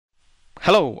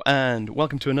Hello and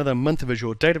welcome to another month of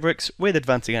Azure Databricks with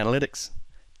Advancing Analytics.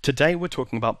 Today we're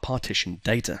talking about partitioned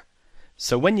data.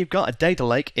 So when you've got a data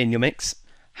lake in your mix,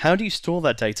 how do you store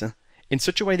that data in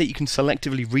such a way that you can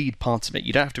selectively read parts of it?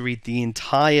 You don't have to read the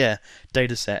entire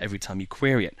data set every time you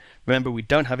query it. Remember, we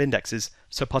don't have indexes,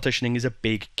 so partitioning is a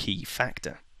big key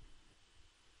factor.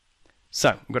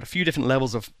 So we've got a few different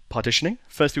levels of partitioning.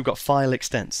 First, we've got file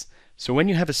extents. So when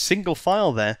you have a single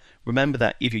file there, remember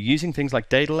that if you're using things like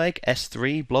data lake,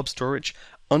 S3, blob storage,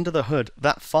 under the hood,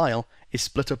 that file is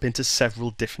split up into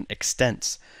several different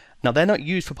extents. Now, they're not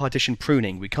used for partition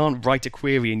pruning. We can't write a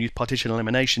query and use partition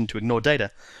elimination to ignore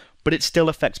data, but it still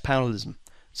affects parallelism.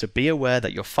 So be aware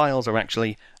that your files are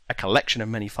actually a collection of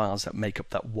many files that make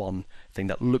up that one thing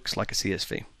that looks like a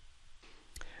CSV.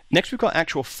 Next, we've got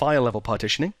actual file level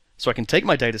partitioning. So I can take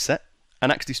my data set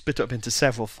and actually split it up into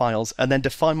several files and then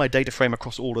define my data frame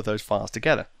across all of those files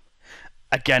together.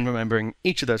 Again, remembering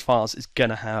each of those files is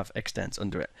going to have extents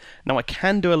under it. Now, I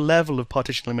can do a level of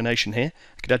partition elimination here.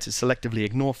 I could actually selectively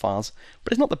ignore files,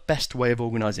 but it's not the best way of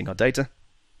organizing our data.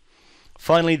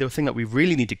 Finally, the thing that we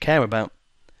really need to care about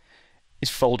is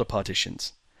folder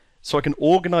partitions. So I can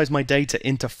organize my data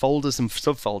into folders and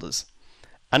subfolders.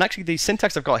 And actually, the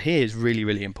syntax I've got here is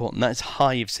really important. That is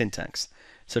Hive syntax.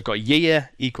 So I've got year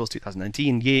equals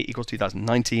 2019, year equals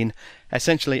 2019.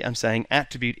 Essentially, I'm saying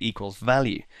attribute equals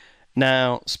value.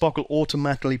 Now, Spark will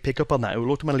automatically pick up on that. It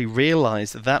will automatically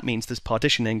realize that that means there's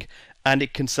partitioning, and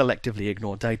it can selectively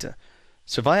ignore data.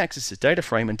 So if I access this data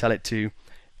frame and tell it to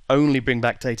only bring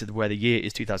back data where the year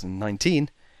is 2019,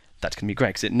 that's going to be great,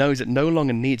 because it knows it no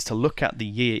longer needs to look at the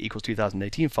year equals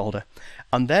 2018 folder,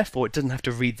 and therefore it doesn't have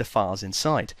to read the files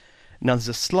inside. Now, there's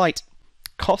a slight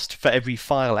cost for every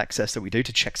file access that we do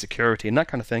to check security and that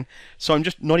kind of thing, so I'm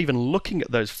just not even looking at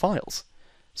those files.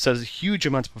 So there's a huge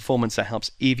amount of performance that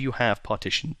helps if you have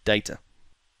partitioned data.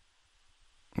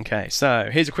 Okay, so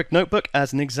here's a quick notebook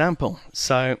as an example.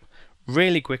 So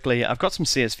really quickly, I've got some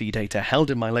CSV data held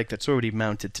in my lake that's already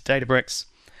mounted to Databricks.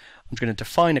 I'm going to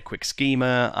define a quick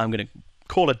schema. I'm going to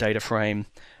call a data frame.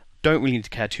 Don't really need to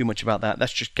care too much about that.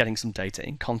 That's just getting some data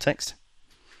in context.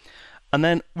 And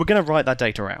then we're going to write that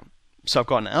data out. So I've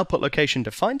got an output location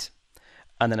defined,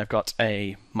 and then I've got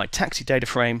my taxi data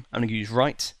frame. I'm going to use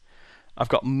write. I've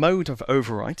got mode of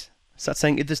overwrite. So that's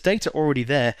saying if there's data already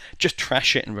there, just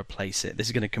trash it and replace it. This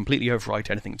is going to completely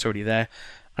overwrite anything that's already there.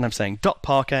 And I'm saying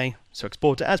 .parquet, so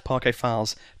export it as Parquet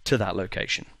files to that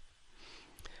location.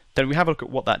 Then we have a look at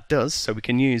what that does, so we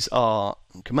can use our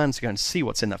commands to go and see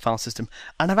what's in that file system.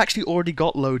 And I've actually already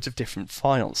got loads of different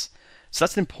files. So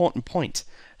that's an important point.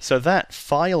 So that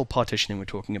file partitioning we're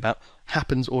talking about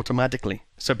happens automatically.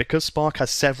 So because Spark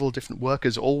has several different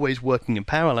workers always working in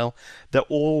parallel, they're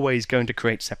always going to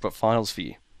create separate files for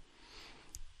you.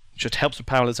 It just helps with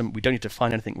parallelism. We don't need to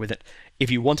find anything with it. If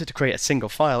you wanted to create a single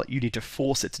file, you need to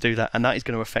force it to do that, and that is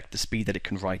going to affect the speed that it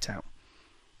can write out.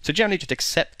 So generally just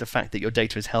accept the fact that your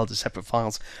data is held as separate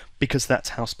files, because that's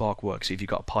how Spark works if you've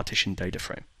got a partitioned data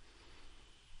frame.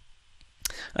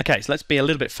 Okay, so let's be a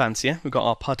little bit fancier. We've got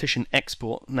our partition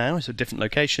export now, so a different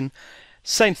location.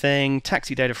 Same thing,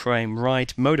 taxi data frame,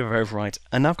 write, mode of overwrite,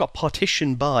 and now I've got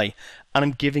partition by, and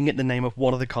I'm giving it the name of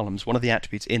one of the columns, one of the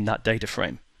attributes in that data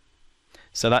frame.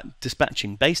 So that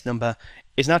dispatching base number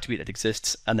is an attribute that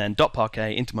exists, and then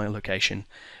 .parquet into my location.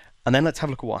 And then let's have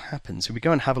a look at what happens. If we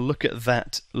go and have a look at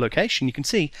that location, you can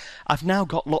see I've now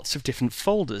got lots of different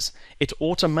folders. It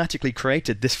automatically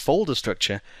created this folder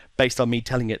structure based on me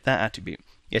telling it that attribute.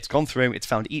 It's gone through, it's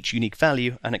found each unique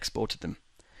value and exported them.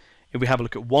 If we have a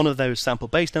look at one of those sample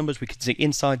base numbers, we can see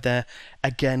inside there,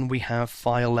 again, we have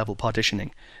file level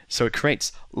partitioning. So it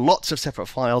creates lots of separate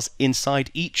files inside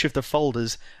each of the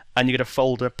folders, and you get a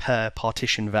folder per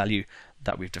partition value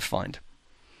that we've defined.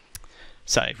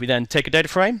 So if we then take a data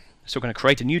frame, so we're going to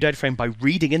create a new data frame by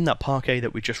reading in that Parquet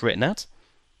that we've just written out.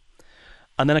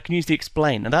 And then I can use the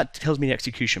explain, and that tells me the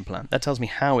execution plan. That tells me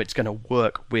how it's going to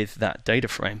work with that data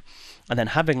frame. And then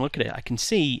having a look at it, I can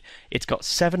see it's got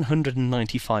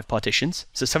 795 partitions,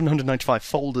 so 795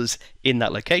 folders in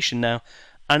that location now,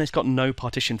 and it's got no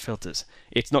partition filters.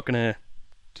 It's not going to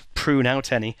prune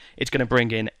out any, it's going to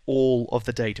bring in all of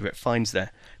the data it finds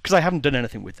there, because I haven't done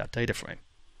anything with that data frame.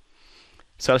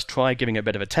 So let's try giving it a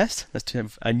bit of a test. Let's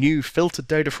have a new filtered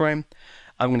data frame.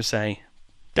 I'm going to say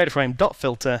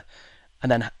dataframe.filter,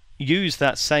 and then use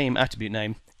that same attribute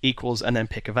name, equals, and then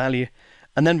pick a value,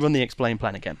 and then run the explain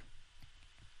plan again.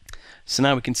 So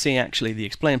now we can see actually the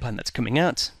explain plan that's coming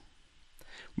out.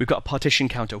 We've got a partition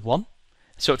count of 1.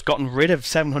 So it's gotten rid of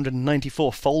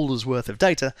 794 folders worth of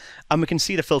data, and we can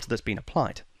see the filter that's been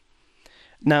applied.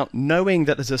 Now, knowing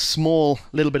that there's a small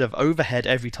little bit of overhead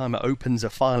every time it opens a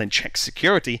file and checks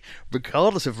security,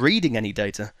 regardless of reading any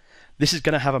data, this is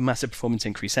going to have a massive performance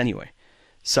increase anyway.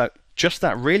 So just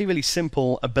that really, really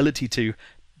simple ability to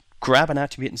grab an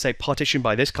attribute and say partition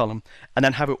by this column, and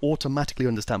then have it automatically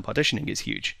understand partitioning is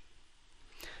huge.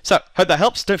 So, hope that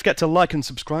helps. Don't forget to like and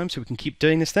subscribe so we can keep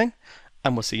doing this thing,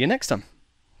 and we'll see you next time.